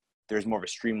because there's more of a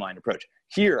streamlined approach.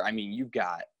 Here, I mean, you've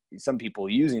got some people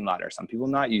using LiDAR, some people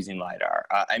not using LiDAR.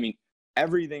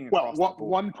 Everything. Well,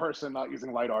 one person not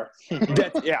using LiDAR.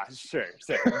 Yeah, sure.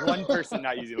 So one person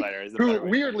not using LiDAR is who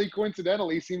weirdly,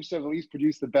 coincidentally, seems to have at least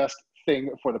produced the best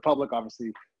thing for the public.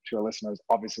 Obviously, to our listeners,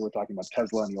 obviously we're talking about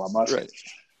Tesla and Elon Musk. Right.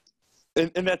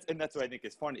 And that's what I think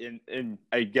is fun. And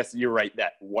I guess you're right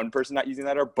that one person not using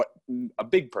LiDAR, but a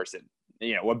big person,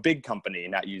 a big company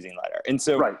not using LiDAR. And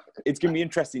so It's going to be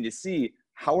interesting to see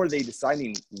how are they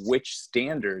deciding which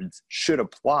standards should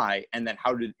apply, and then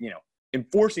how do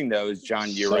enforcing those. John,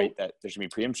 you're right that there should be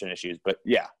preemption issues, but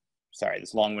yeah, sorry,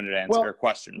 this long-winded answer or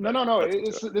question. No.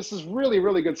 This is really,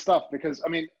 really good stuff because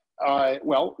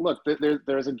look,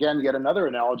 there's again yet another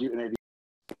analogy in aviation.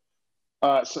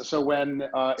 So when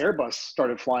Airbus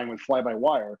started flying with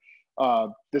fly-by-wire,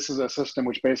 this is a system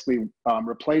which basically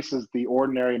replaces the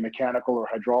ordinary mechanical or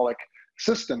hydraulic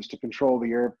systems to control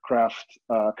the aircraft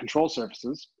control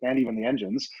surfaces and even the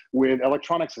engines with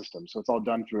electronic systems. So it's all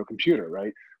done through a computer,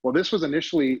 right? Well, this was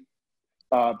initially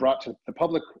brought to the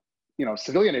public,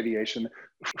 civilian aviation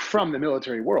from the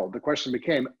military world. The question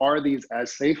became, are these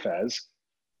as safe as,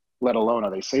 let alone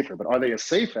are they safer, but are they as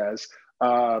safe as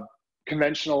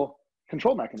conventional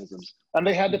control mechanisms? And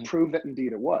they had to prove that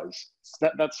indeed it was.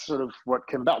 That's sort of what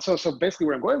came about. So basically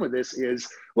where I'm going with this is,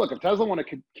 look, if Tesla want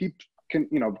to keep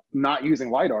not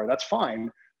using LiDAR, that's fine.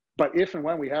 But if and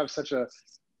when we have such a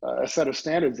set of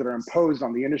standards that are imposed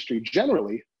on the industry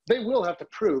generally, they will have to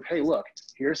prove, hey, look,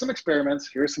 here's some experiments,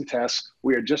 here's some tests.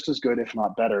 We are just as good, if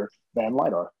not better, than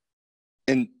LiDAR.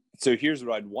 And so here's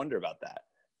what I'd wonder about that.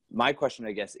 My question,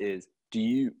 I guess, is, do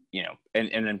you,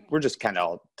 and we're just kind of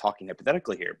all talking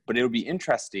hypothetically here, but it'll be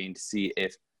interesting to see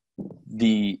if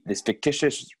this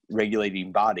fictitious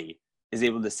regulating body is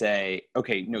able to say,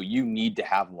 okay, no, you need to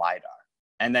have LiDAR.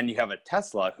 And then you have a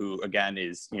Tesla who, again,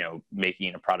 is,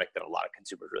 making a product that a lot of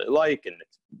consumers really like, and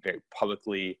it's very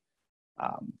publicly,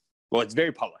 it's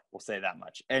very public, we'll say that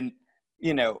much. And,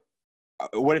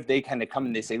 what if they kind of come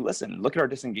and they say, listen, look at our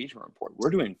disengagement report.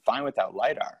 We're doing fine without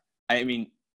LiDAR. I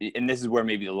mean, and this is where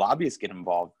maybe the lobbyists get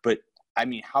involved, but I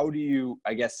mean,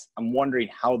 I'm wondering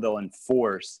how they'll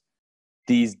enforce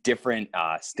these different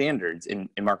standards. And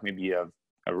Mark, maybe you have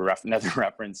another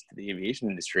reference to the aviation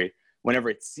industry, whenever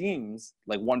it seems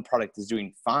like one product is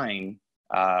doing fine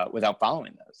without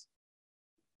following those.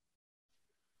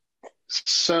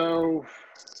 So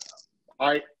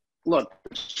look,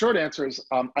 the short answer is,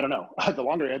 I don't know. The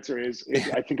longer answer is,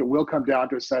 I think it will come down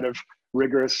to a set of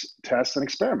rigorous tests and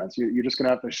experiments. You're just going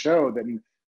to have to show that,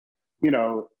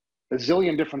 a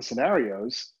zillion different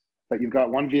scenarios, that you've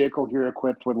got one vehicle here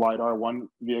equipped with LiDAR, one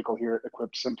vehicle here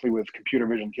equipped simply with computer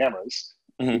vision cameras.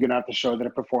 Mm-hmm. You're going to have to show that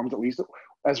it performs at least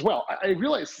as well. I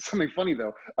realized something funny,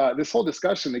 though. This whole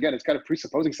discussion, again, it's kind of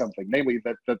presupposing something, namely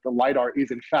that the LiDAR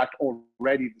is, in fact,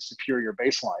 already the superior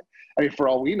baseline. I mean, for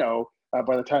all we know,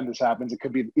 by the time this happens, it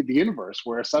could be the inverse,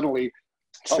 where suddenly,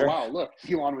 sure. Oh, wow, look,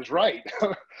 Elon was right.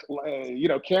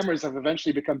 Cameras have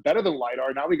eventually become better than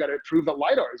LiDAR. Now we got to prove that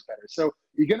LiDAR is better. So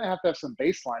you're going to have some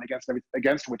baseline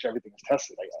against which everything is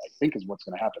tested, I think is what's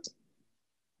going to happen.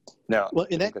 No, well,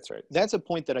 and that's right. That's a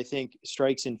point that I think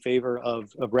strikes in favor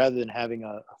of rather than having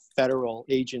a federal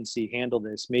agency handle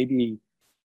this, maybe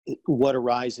what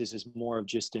arises is more of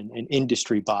just an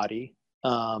industry body.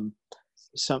 I'm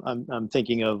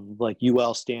thinking of like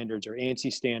UL standards or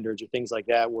ANSI standards or things like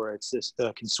that, where it's this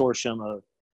consortium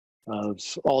of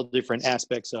all different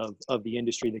aspects of the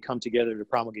industry that come together to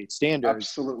promulgate standards.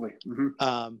 Absolutely.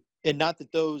 Mm-hmm. And not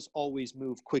that those always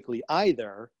move quickly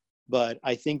either, but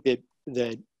I think that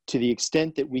to the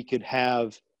extent that we could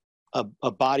have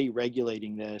a body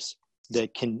regulating this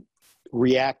that can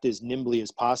react as nimbly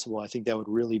as possible, I think that would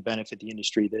really benefit the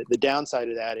industry. The downside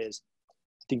of that is,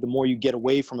 I think the more you get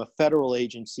away from a federal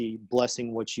agency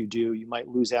blessing what you do, you might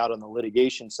lose out on the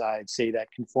litigation side, say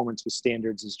that conformance with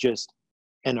standards is just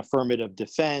an affirmative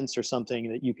defense or something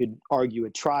that you could argue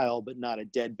at trial, but not a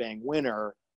dead bang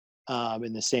winner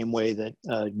in the same way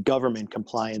that government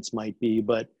compliance might be.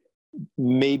 But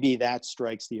maybe that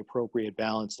strikes the appropriate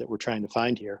balance that we're trying to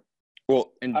find here.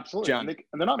 Well, and absolutely. John,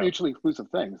 and they're not mutually exclusive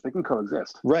things. They can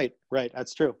coexist. Right.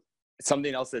 That's true.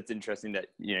 Something else that's interesting that,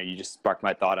 you just sparked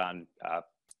my thought on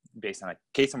based on a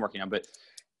case I'm working on. But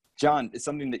John, it's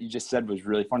something that you just said was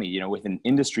really funny. With an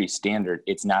industry standard,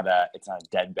 it's not a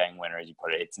dead bang winner, as you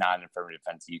put it. It's not an affirmative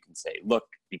defense. You can say, look,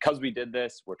 because we did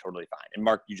this, we're totally fine. And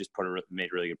Mark, you just made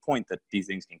a really good point that these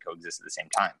things can coexist at the same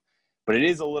time. But it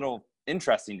is a little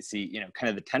interesting to see, kind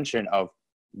of the tension of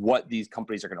what these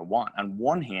companies are going to want. On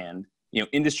one hand,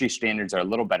 industry standards are a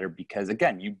little better because,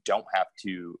 again, you don't have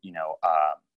to,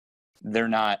 they're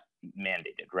not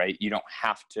mandated, right? You don't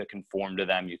have to conform to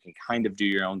them. You can kind of do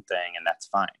your own thing, and that's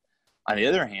fine. On the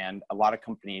other hand, a lot of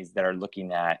companies that are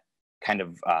looking at kind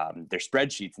of their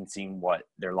spreadsheets and seeing what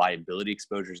their liability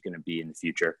exposure is going to be in the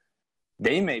future,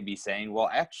 they may be saying, well,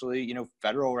 actually,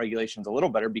 federal regulation is a little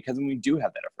better because when we do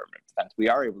have that affirmative defense, we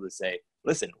are able to say,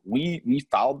 listen, we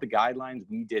followed the guidelines.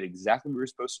 We did exactly what we were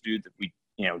supposed to do. That we,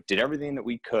 did everything that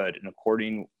we could in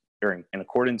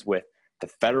accordance with the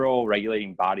federal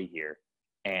regulating body here.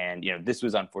 And, this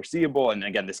was unforeseeable. And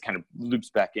again, this kind of loops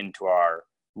back into our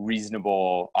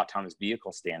reasonable autonomous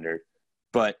vehicle standard.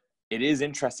 But it is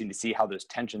interesting to see how those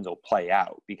tensions will play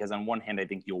out, because on one hand, I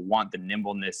think you'll want the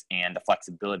nimbleness and the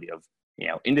flexibility of,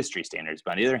 industry standards.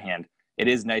 But on the other hand, it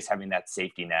is nice having that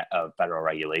safety net of federal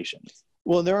regulations.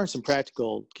 Well, there are some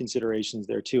practical considerations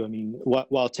there too. I mean,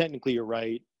 while technically you're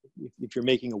right, if you're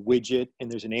making a widget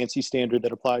and there's an ANSI standard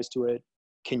that applies to it,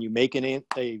 can you make a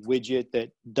widget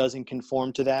that doesn't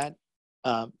conform to that?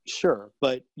 Sure,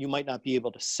 but you might not be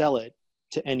able to sell it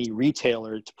to any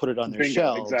retailer to put it on their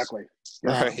shelves. Exactly.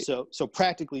 Right. So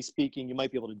practically speaking, you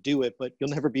might be able to do it, but you'll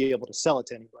never be able to sell it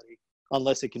to anybody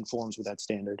unless it conforms with that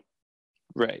standard.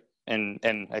 Right. And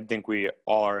I think we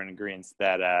all are in agreement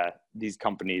that these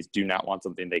companies do not want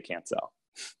something they can't sell.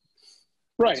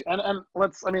 Right. And I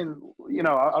was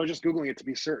just Googling it to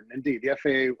be certain. Indeed, the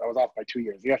FAA, I was off by 2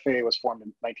 years. The FAA was formed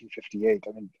in 1958.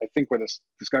 I mean, I think where this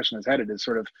discussion is headed is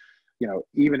sort of,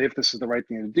 even if this is the right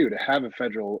thing to do, to have a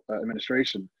federal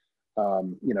administration,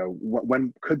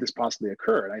 when could this possibly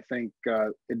occur? And I think,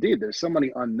 indeed, there's so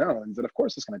many unknowns that, of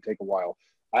course, it's going to take a while.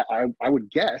 I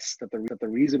would guess that the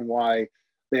reason why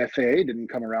the FAA didn't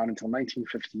come around until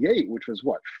 1958, which was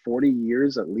 40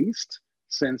 years at least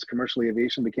since commercial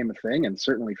aviation became a thing, and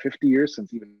certainly 50 years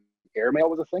since even airmail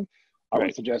was a thing. I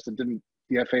would suggest the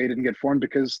FAA didn't get formed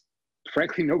because,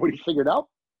 frankly, nobody figured out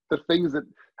the things that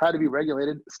had to be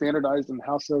regulated, standardized, and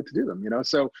how so to do them.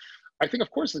 So I think, of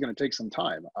course, it's going to take some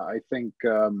time. I think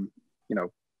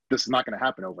this is not going to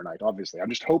happen overnight. Obviously, I'm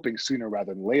just hoping sooner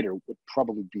rather than later would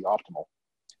probably be optimal.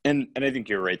 And I think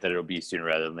you're right that it'll be sooner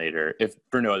rather than later, if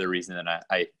for no other reason than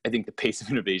I think the pace of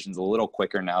innovation is a little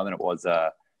quicker now than it was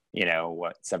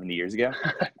 70 years ago,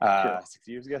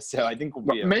 60 years ago. So I think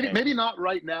we'll be maybe not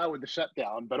right now with the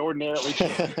shutdown, but ordinarily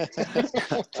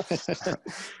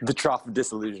the trough of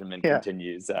disillusionment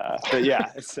continues. But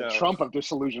yeah, so Trump of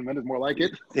disillusionment is more like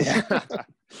it. Yeah.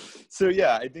 So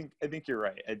yeah, I think you're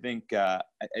right. I think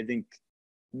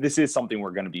this is something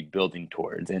we're going to be building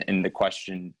towards, and the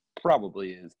question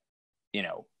probably is,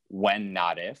 when,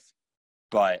 not if.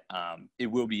 But it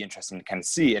will be interesting to kind of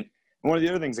see. And one of the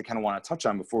other things I kind of want to touch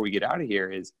on before we get out of here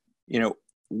is,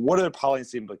 what other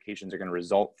policy implications are going to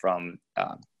result from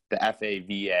the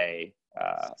FAVA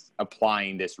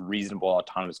applying this reasonable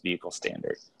autonomous vehicle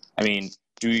standard? I mean,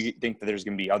 do you think that there's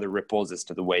going to be other ripples as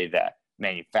to the way that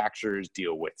manufacturers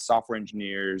deal with software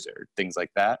engineers or things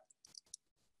like that?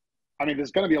 I mean,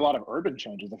 there's going to be a lot of urban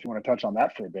changes if you want to touch on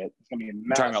that for a bit. It's going to be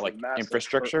massive, talking about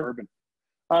infrastructure? Urban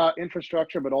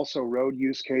infrastructure, but also road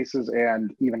use cases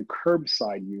and even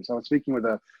curbside use. I was speaking with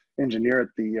an engineer at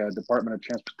the Department of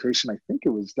Transportation. I think it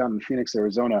was down in Phoenix,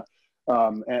 Arizona.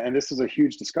 And this is a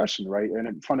huge discussion, right? And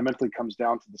it fundamentally comes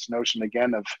down to this notion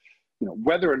again of,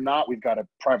 whether or not we've got a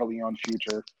privately owned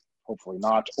future, hopefully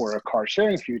not, or a car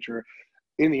sharing future.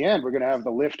 In the end, we're going to have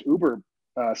the Lyft Uber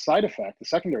side effect, the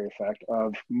secondary effect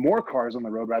of more cars on the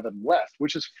road rather than less,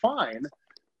 which is fine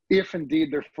if indeed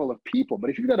they're full of people. But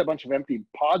if you've got a bunch of empty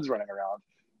pods running around,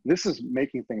 this is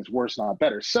making things worse, not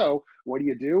better. So what do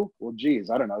you do? Well, geez,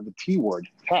 I don't know, the T word,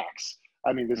 tax.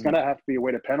 I mean, there's going to have to be a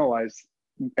way to penalize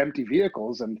empty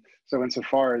vehicles. And so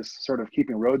insofar as sort of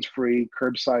keeping roads free,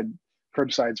 curbsides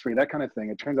free, that kind of thing,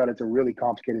 it turns out it's a really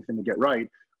complicated thing to get right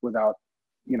without,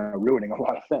 ruining a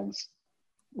lot of things.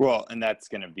 Well, and that's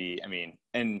going to be,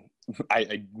 and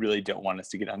I really don't want us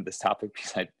to get on this topic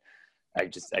because I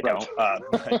don't.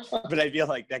 But I feel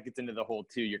like that gets into the whole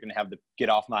too. You're going to have the get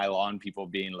off my lawn people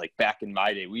being like, back in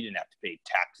my day, we didn't have to pay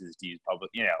taxes to use public,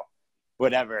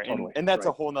 whatever. Totally. And that's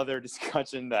a whole nother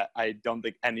discussion that I don't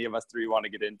think any of us three want to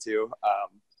get into.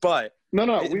 But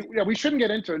we shouldn't get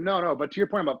into it. No. But to your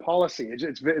point about policy,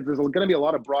 there's going to be a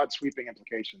lot of broad sweeping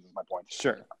implications is my point.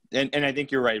 Sure. And I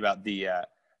think you're right about the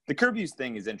curb use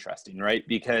thing is interesting, right?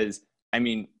 Because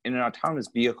in an autonomous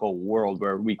vehicle world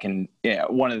where we can,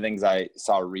 one of the things I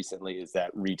saw recently is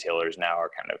that retailers now are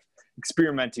kind of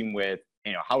experimenting with,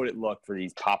 how would it look for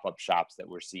these pop-up shops that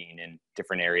we're seeing in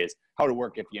different areas? How would it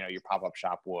work if, your pop-up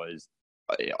shop was,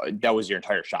 that was your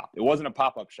entire shop? It wasn't a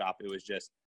pop-up shop. It was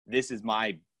just, this is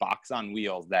my box on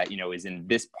wheels that, is in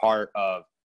this part of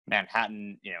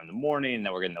Manhattan, in the morning, and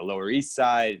then we're getting the Lower East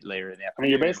Side later in the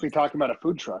afternoon. You're basically talking about a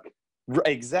food truck.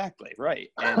 Exactly, right.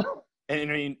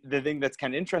 And the thing that's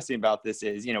kind of interesting about this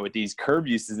is, with these curb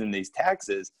uses and these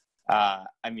taxes,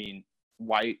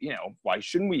 why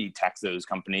shouldn't we tax those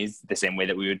companies the same way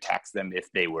that we would tax them if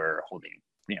they were holding,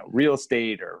 real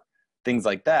estate or things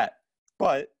like that?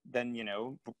 But then,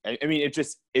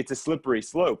 it's a slippery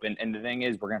slope. And the thing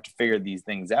is, we're going to have to figure these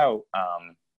things out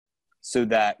so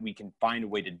that we can find a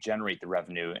way to generate the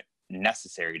revenue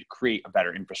necessary to create a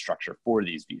better infrastructure for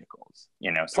these vehicles,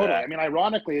 so totally.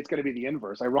 Ironically, it's going to be the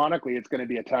inverse. Ironically, it's going to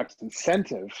be a tax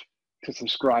incentive to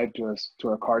subscribe to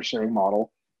a car sharing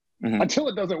model until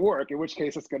it doesn't work, in which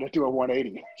case it's going to do a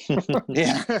 180.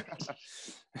 Yeah.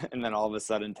 And then all of a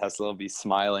sudden Tesla will be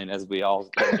smiling as we all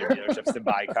go to their dealerships to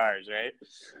buy cars, right?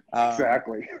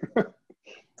 Exactly.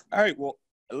 All right. Well,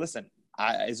 listen,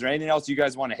 is there anything else you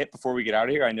guys want to hit before we get out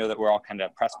of here? I know that we're all kind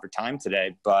of pressed for time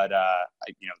today, but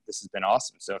this has been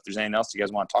awesome. So if there's anything else you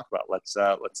guys want to talk about, let's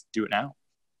do it now.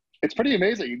 It's pretty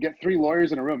amazing. You get three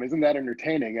lawyers in a room. Isn't that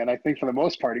entertaining? And I think for the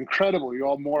most part, incredible. You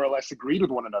all more or less agreed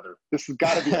with one another. This has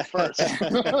got to be a first. I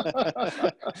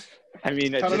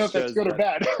don't know if that's good or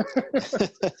bad.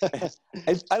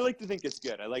 I like to think it's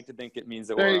good. I like to think it means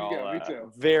that we're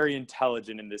all very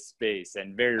intelligent in this space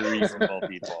and very reasonable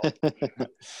people.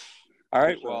 All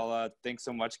right. Well, thanks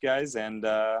so much, guys, and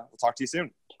we'll talk to you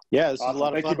soon. Yeah, this is a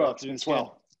lot of fun. Thank you both. It's been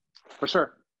swell. For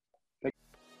sure.